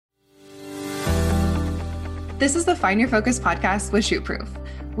This is the Find Your Focus podcast with Shootproof.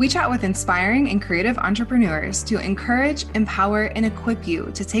 We chat with inspiring and creative entrepreneurs to encourage, empower, and equip you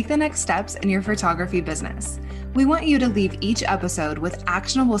to take the next steps in your photography business. We want you to leave each episode with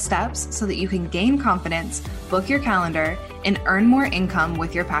actionable steps so that you can gain confidence, book your calendar, and earn more income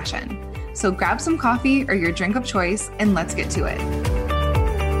with your passion. So grab some coffee or your drink of choice and let's get to it.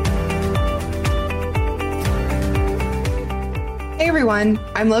 Hey everyone,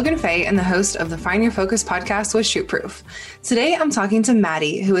 I'm Logan Faye and the host of the Find Your Focus podcast with Shootproof. Today I'm talking to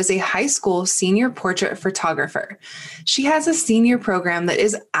Maddie, who is a high school senior portrait photographer. She has a senior program that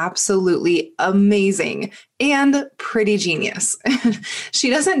is absolutely amazing and pretty genius. She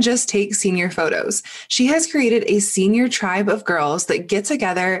doesn't just take senior photos. She has created a senior tribe of girls that get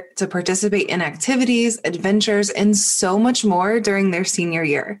together to participate in activities, adventures, and so much more during their senior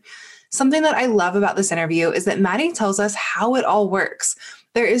year. Something that I love about this interview is that Maddie tells us how it all works.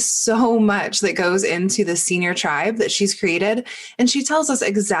 There is so much that goes into the senior tribe that she's created, and she tells us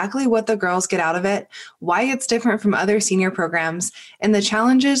exactly what the girls get out of it, why it's different from other senior programs, and the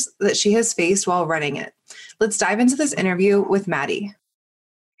challenges that she has faced while running it. Let's dive into this interview with Maddie.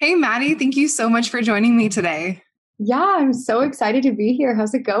 Hey, Maddie, thank you so much for joining me today. Yeah, I'm so excited to be here.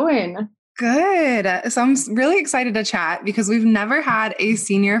 How's it going? Good. So I'm really excited to chat because we've never had a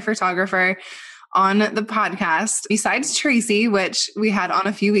senior photographer on the podcast besides Tracy, which we had on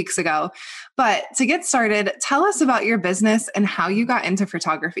a few weeks ago. But to get started, tell us about your business and how you got into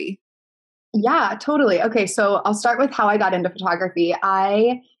photography. Yeah, totally. Okay, so I'll start with how I got into photography.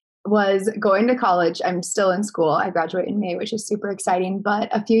 I was going to college. I'm still in school. I graduate in May, which is super exciting. But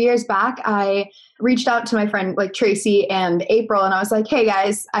a few years back, I reached out to my friend like Tracy and April, and I was like, hey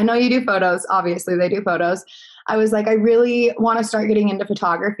guys, I know you do photos. Obviously, they do photos. I was like, I really want to start getting into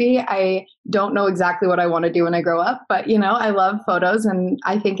photography. I don't know exactly what I want to do when I grow up, but I love photos, and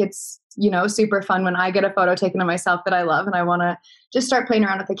I think it's, super fun when I get a photo taken of myself that I love, and I want to just start playing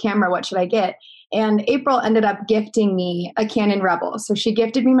around with the camera. What should I get? And April ended up gifting me a Canon Rebel. So she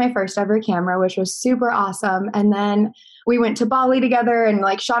gifted me my first ever camera, which was super awesome. And then we went to Bali together and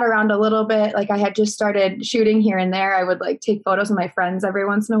shot around a little bit. I had just started shooting here and there. I would take photos of my friends every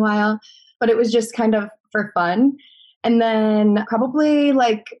once in a while, but it was just kind of for fun. And then probably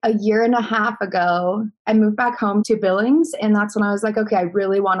a year and a half ago, I moved back home to Billings. And that's when I was like, okay, I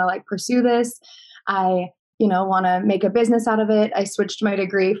really want to pursue this. I, want to make a business out of it. I switched my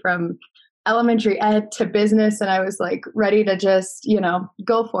degree from elementary ed to business, and I was ready to just,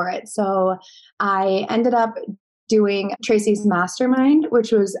 go for it. So I ended up doing Tracy's mastermind,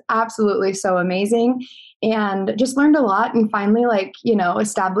 which was absolutely so amazing, and just learned a lot, and finally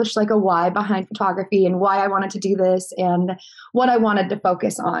established a why behind photography and why I wanted to do this and what I wanted to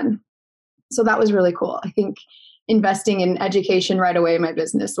focus on. So that was really cool. I think investing in education right away in my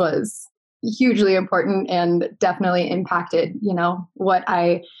business was hugely important and definitely impacted, what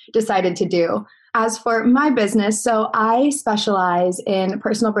I decided to do. As for my business, so I specialize in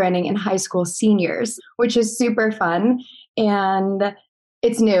personal branding in high school seniors, which is super fun. And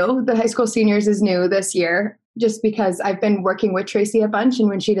it's new. The high school seniors is new this year, just because I've been working with Tracy a bunch. And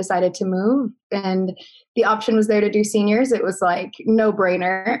when she decided to move and the option was there to do seniors, it was no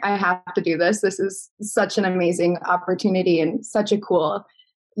brainer. I have to do this. This is such an amazing opportunity and such a cool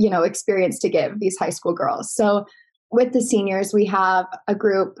experience to give these high school girls. So with the seniors, we have a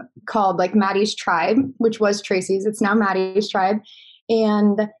group called Maddie's Tribe, which was Tracy's. It's now Maddie's Tribe.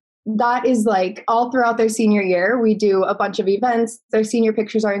 And that is all throughout their senior year. We do a bunch of events. Their senior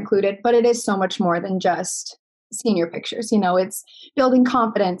pictures are included, but it is so much more than just senior pictures. It's building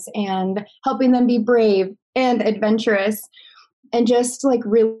confidence and helping them be brave and adventurous and just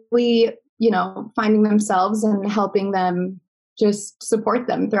really, finding themselves and helping them just support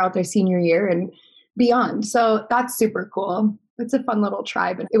them throughout their senior year and beyond. So that's super cool. It's a fun little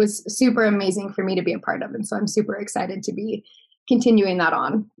tribe. And it was super amazing for me to be a part of. And so I'm super excited to be continuing that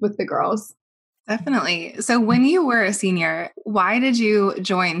on with the girls. Definitely. So when you were a senior, why did you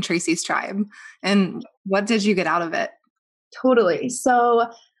join Tracy's Tribe? And what did you get out of it? Totally. So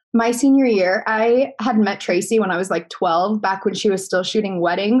my senior year, I had met Tracy when I was 12, back when she was still shooting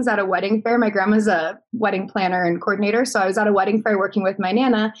weddings at a wedding fair. My grandma's a wedding planner and coordinator. So I was at a wedding fair working with my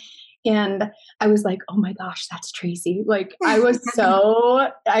Nana. And I was like, oh my gosh, that's Tracy.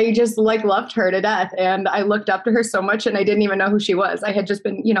 I just loved her to death. And I looked up to her so much and I didn't even know who she was. I had just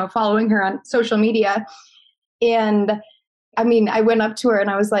been, following her on social media. And I went up to her and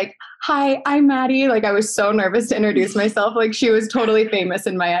I was like, hi, I'm Maddie. I was so nervous to introduce myself. She was totally famous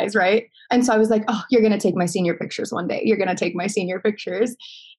in my eyes, right? And so I was like, oh, you're going to take my senior pictures one day. You're going to take my senior pictures.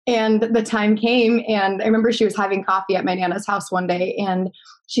 And the time came, and I remember she was having coffee at my Nana's house one day, and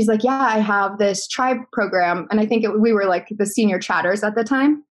she's like, yeah, I have this tribe program. And I think we were like the senior chatters at the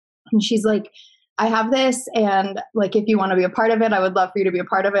time. And she's like, I have this, and like, if you want to be a part of it, I would love for you to be a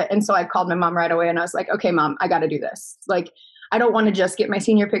part of it. And so I called my mom right away and I was like, okay, Mom, I got to do this. Like, I don't want to just get my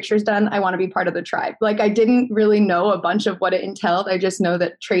senior pictures done. I want to be part of the tribe. Like, I didn't really know a bunch of what it entailed. I just know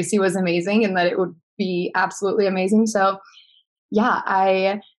that Tracy was amazing and that it would be absolutely amazing. So yeah,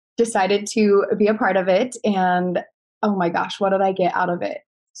 I decided to be a part of it. And oh my gosh, what did I get out of it?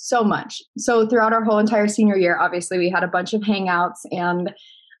 So much. So throughout our whole entire senior year, obviously we had a bunch of hangouts, and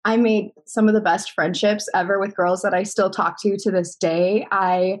I made some of the best friendships ever with girls that I still talk to this day.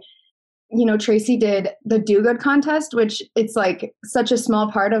 Tracy did the Do Good contest, which it's like such a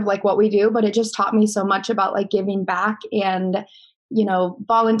small part of like what we do, but it just taught me so much about like giving back and,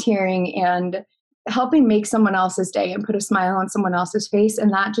 volunteering and helping make someone else's day and put a smile on someone else's face.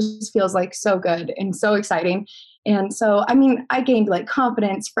 And that just feels like so good and so exciting. And so, I gained like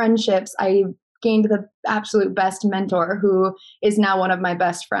confidence, friendships. I gained the absolute best mentor who is now one of my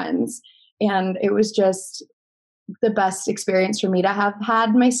best friends. And it was just the best experience for me to have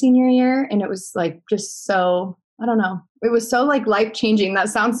had my senior year. And it was like, just so, I don't know, it was so like life-changing. That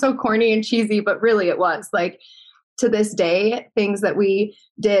sounds so corny and cheesy, but really it was. Like, to this day, things that we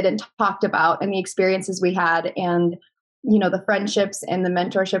did and talked about and the experiences we had and, the friendships and the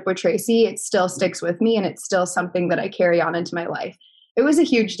mentorship with Tracy, it still sticks with me, and it's still something that I carry on into my life. It was a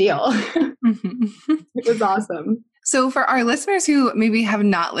huge deal. It was awesome. So for our listeners who maybe have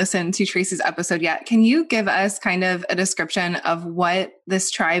not listened to Tracy's episode yet, can you give us kind of a description of what this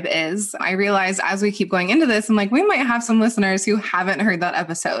tribe is? I realize as we keep going into this, I'm like, we might have some listeners who haven't heard that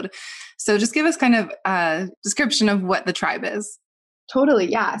episode. So just give us kind of a description of what the tribe is.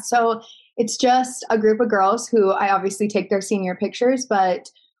 Totally. Yeah. So it's just a group of girls who I obviously take their senior pictures, but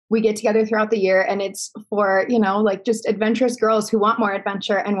we get together throughout the year, and it's for, like just adventurous girls who want more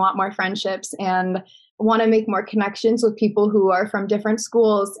adventure and want more friendships and want to make more connections with people who are from different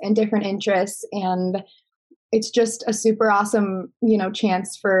schools and different interests. And it's just a super awesome,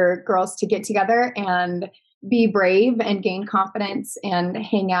 chance for girls to get together and be brave and gain confidence and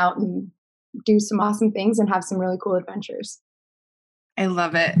hang out and do some awesome things and have some really cool adventures. I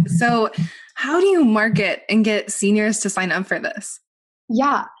love it. So how do you market and get seniors to sign up for this?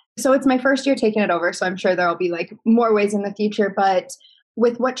 Yeah. So it's my first year taking it over. So I'm sure there'll be like more ways in the future, but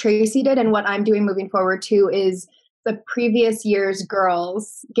with what Tracy did and what I'm doing moving forward too is the previous year's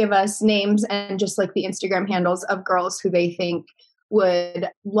girls give us names and just like the Instagram handles of girls who they think would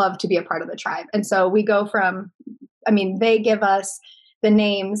love to be a part of the tribe. And so we go from, they give us the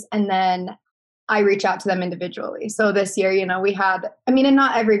names and then I reach out to them individually. So this year, we had, and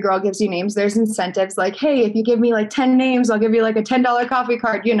not every girl gives you names. There's incentives like, hey, if you give me like 10 names, I'll give you like a $10 coffee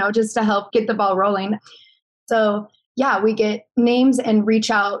card, just to help get the ball rolling. So yeah, we get names and reach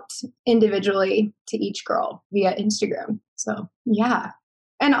out individually to each girl via Instagram. So yeah.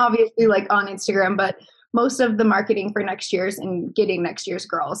 And obviously like on Instagram, but most of the marketing for next year's and getting next year's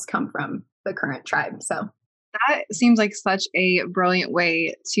girls come from the current tribe. So that seems like such a brilliant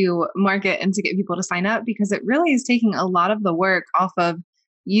way to market and to get people to sign up, because it really is taking a lot of the work off of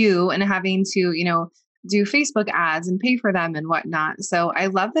you and having to, do Facebook ads and pay for them and whatnot. So I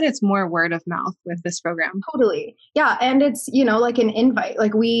love that it's more word of mouth with this program. Totally. Yeah. And it's, like an invite.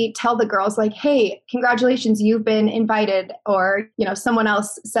 Like we tell the girls like, hey, congratulations, you've been invited. Or, someone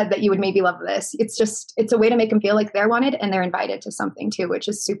else said that you would maybe love this. It's a way to make them feel like they're wanted and they're invited to something too, which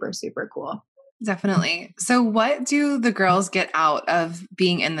is super, super cool. Definitely. So what do the girls get out of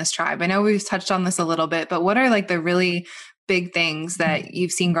being in this tribe? I know we've touched on this a little bit, but what are like the really big things that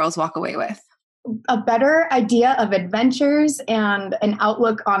you've seen girls walk away with? A better idea of adventures and an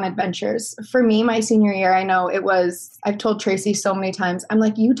outlook on adventures. For me, my senior year, I've told Tracy so many times, I'm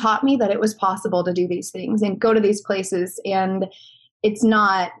like, you taught me that it was possible to do these things and go to these places. And it's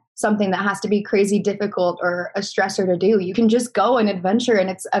not something that has to be crazy difficult or a stressor to do. You can just go and adventure and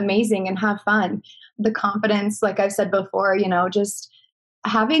it's amazing and have fun. The confidence, like I've said before, just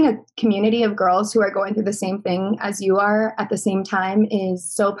having a community of girls who are going through the same thing as you are at the same time is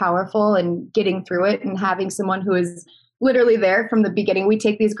so powerful, and getting through it and having someone who is literally there from the beginning. We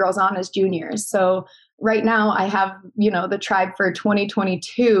take these girls on as juniors. So right now I have, the tribe for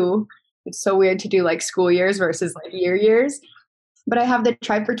 2022. It's so weird to do like school years versus like years. But I have the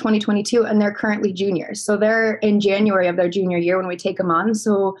tribe for 2022 and they're currently juniors. So they're in January of their junior year when we take them on.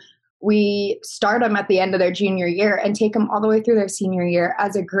 So we start them at the end of their junior year and take them all the way through their senior year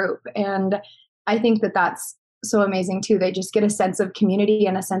as a group. And I think that that's so amazing too. They just get a sense of community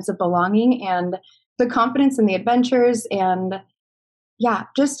and a sense of belonging and the confidence in the adventures. And yeah,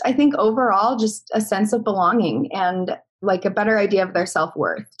 just I think overall, just a sense of belonging. And like a better idea of their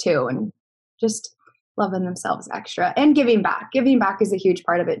self-worth too, and just loving themselves extra and giving back. Giving back is a huge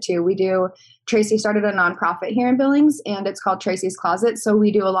part of it too. Tracy started a nonprofit here in Billings, and it's called Tracy's Closet. So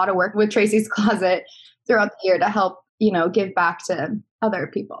we do a lot of work with Tracy's Closet throughout the year to help, give back to other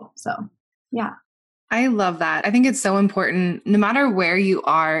people. So yeah. I love that. I think it's so important, no matter where you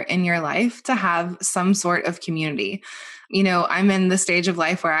are in your life, to have some sort of community. I'm in the stage of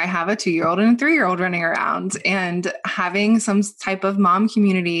life where I have a 2-year-old and a 3-year-old running around, and having some type of mom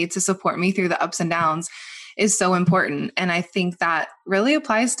community to support me through the ups and downs is so important. And I think that really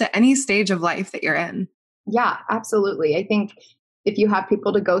applies to any stage of life that you're in. Yeah, absolutely. I think if you have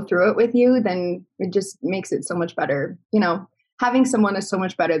people to go through it with you, then it just makes it so much better. Having someone is so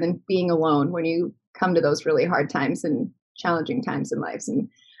much better than being alone when you come to those really hard times and challenging times in life. And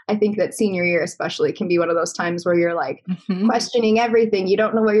I think that senior year especially can be one of those times where you're like questioning everything. You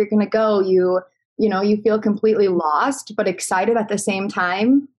don't know where you're going to go. You feel completely lost, but excited at the same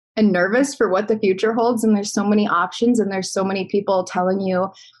time and nervous for what the future holds. And there's so many options, and there's so many people telling you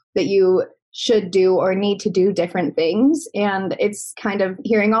that you should do or need to do different things. And it's kind of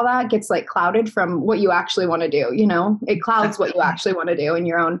hearing all that gets like clouded from what you actually want to do. It clouds what you actually want to do and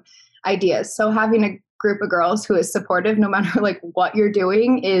your own ideas. So having a group of girls who is supportive no matter like what you're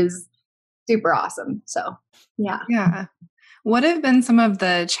doing is super awesome. So yeah. Yeah. What have been some of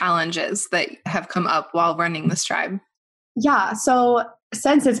the challenges that have come up while running this tribe? Yeah. So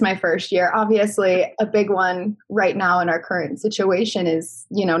since it's my first year, obviously a big one right now in our current situation is,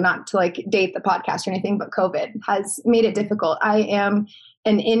 not to like date the podcast or anything, but COVID has made it difficult. I am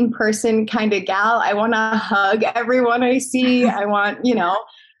an in-person kind of gal. I want to hug everyone I see. I want,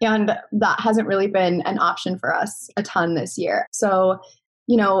 and that hasn't really been an option for us a ton this year. So,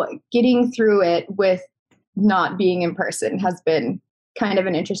 getting through it with not being in person has been kind of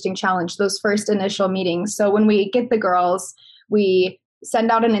an interesting challenge, those first initial meetings. So when we get the girls, we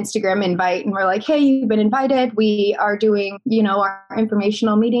send out an Instagram invite and we're like, hey, you've been invited. We are doing, our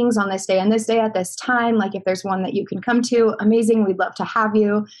informational meetings on this day and this day at this time. Like if there's one that you can come to, amazing. We'd love to have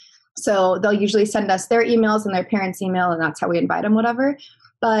you. So they'll usually send us their emails and their parents' email, and that's how we invite them, whatever.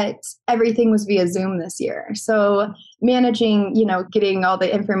 But everything was via Zoom this year. So managing, getting all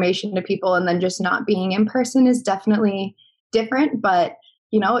the information to people and then just not being in person is definitely different. But,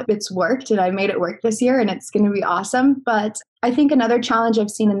 it's worked, and I made it work this year, and it's going to be awesome. But I think another challenge I've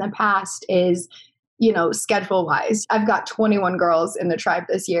seen in the past is, schedule wise. I've got 21 girls in the tribe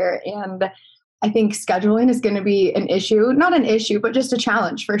this year, and I think scheduling is going to be an issue, not an issue, but just a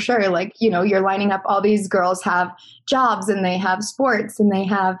challenge for sure. Like, you're lining up, all these girls have jobs and they have sports and they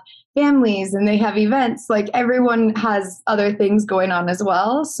have families and they have events. Like everyone has other things going on as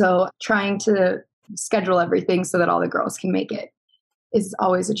well. So trying to schedule everything so that all the girls can make it is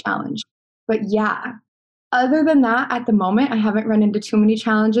always a challenge. But yeah, other than that, at the moment, I haven't run into too many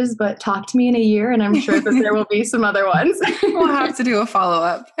challenges, but talk to me in a year and I'm sure that there will be some other ones. We'll have to do a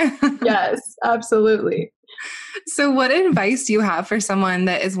follow-up. Yes, absolutely. So what advice do you have for someone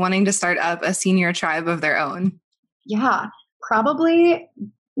that is wanting to start up a senior tribe of their own? Yeah, probably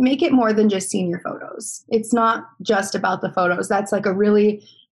make it more than just senior photos. It's not just about the photos. That's like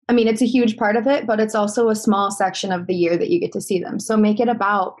it's a huge part of it, but it's also a small section of the year that you get to see them. So make it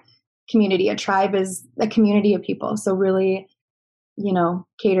about community. A tribe is a community of people. So really,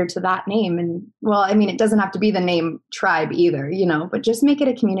 cater to that name. And it doesn't have to be the name tribe either, but just make it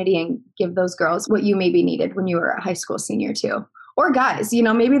a community and give those girls what you maybe needed when you were a high school senior too. Or guys,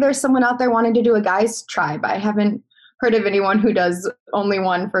 maybe there's someone out there wanting to do a guys tribe. I haven't heard of anyone who does only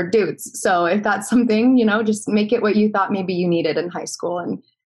one for dudes. So if that's something, just make it what you thought maybe you needed in high school. And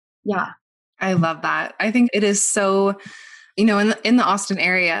yeah. I love that. I think it is so, in the Austin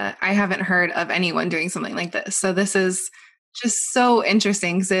area, I haven't heard of anyone doing something like this. So this is just so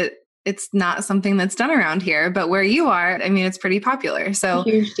interesting because it's not something that's done around here, but where you are, it's pretty popular. So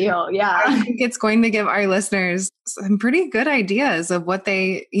huge deal. Yeah. I think it's going to give our listeners some pretty good ideas of what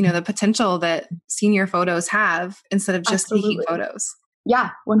the potential that senior photos have instead of just taking photos. Yeah,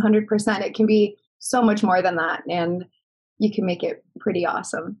 100%. It can be so much more than that. And you can make it pretty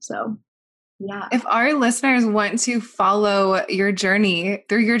awesome. So yeah. If our listeners want to follow your journey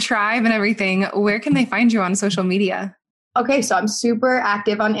through your tribe and everything, where can they find you on social media? Okay, so I'm super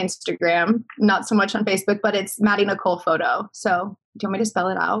active on Instagram, not so much on Facebook, but it's Maddie Nicole Photo. So do you want me to spell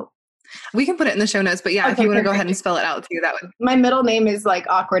it out? We can put it in the show notes, but if you want to go ahead and spell it out too, that would. My middle name is like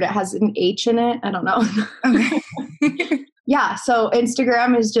awkward. It has an H in it. I don't know. Okay. Yeah, so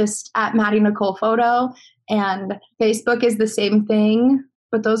Instagram is just at Maddie Nicole Photo, and Facebook is the same thing.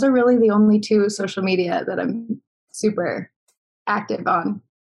 But those are really the only two social media that I'm super active on.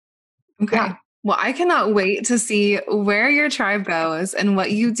 Okay. Yeah. Well, I cannot wait to see where your tribe goes and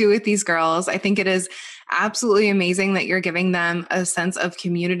what you do with these girls. I think it is absolutely amazing that you're giving them a sense of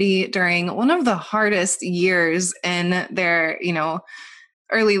community during one of the hardest years in their,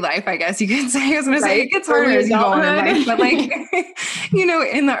 early life, I guess you could say. I was going to say it gets harder as you go on in life, but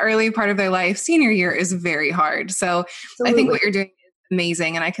in the early part of their life, senior year is very hard. So Absolutely. I think what you're doing is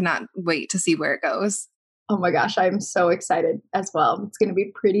amazing, and I cannot wait to see where it goes. Oh my gosh, I'm so excited as well. It's going to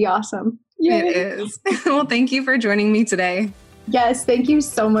be pretty awesome. Yay. It is. Well, thank you for joining me today. Yes, thank you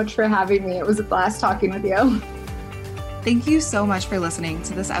so much for having me. It was a blast talking with you. Thank you so much for listening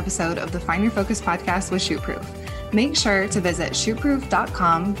to this episode of the Find Your Focus podcast with Shootproof. Make sure to visit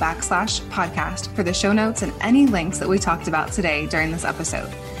shootproof.com/podcast for the show notes and any links that we talked about today during this episode.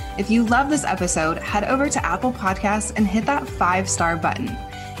 If you love this episode, head over to Apple Podcasts and hit that 5-star button.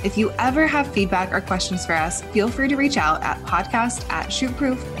 If you ever have feedback or questions for us, feel free to reach out at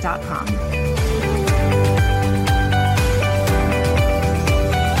podcast@shootproof.com.